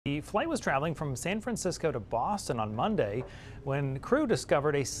The flight was traveling from San Francisco to Boston on Monday when crew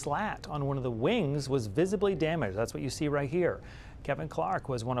discovered a slat on one of the wings was visibly damaged. That's what you see right here. Kevin Clark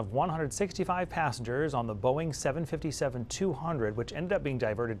was one of 165 passengers on the Boeing 757-200, which ended up being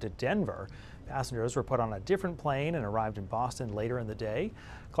diverted to Denver. Passengers were put on a different plane and arrived in Boston later in the day.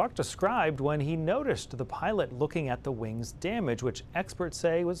 Clark described when he noticed the pilot looking at the wing's damage, which experts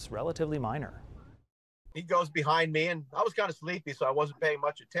say was relatively minor. He goes behind me, and I was kind of sleepy, so I wasn't paying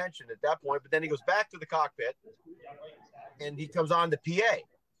much attention at that point. But then he goes back to the cockpit, and he comes on the PA.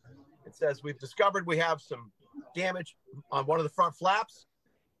 It says, "We've discovered we have some damage on one of the front flaps,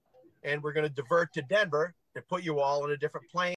 and we're going to divert to Denver and put you all in a different plane."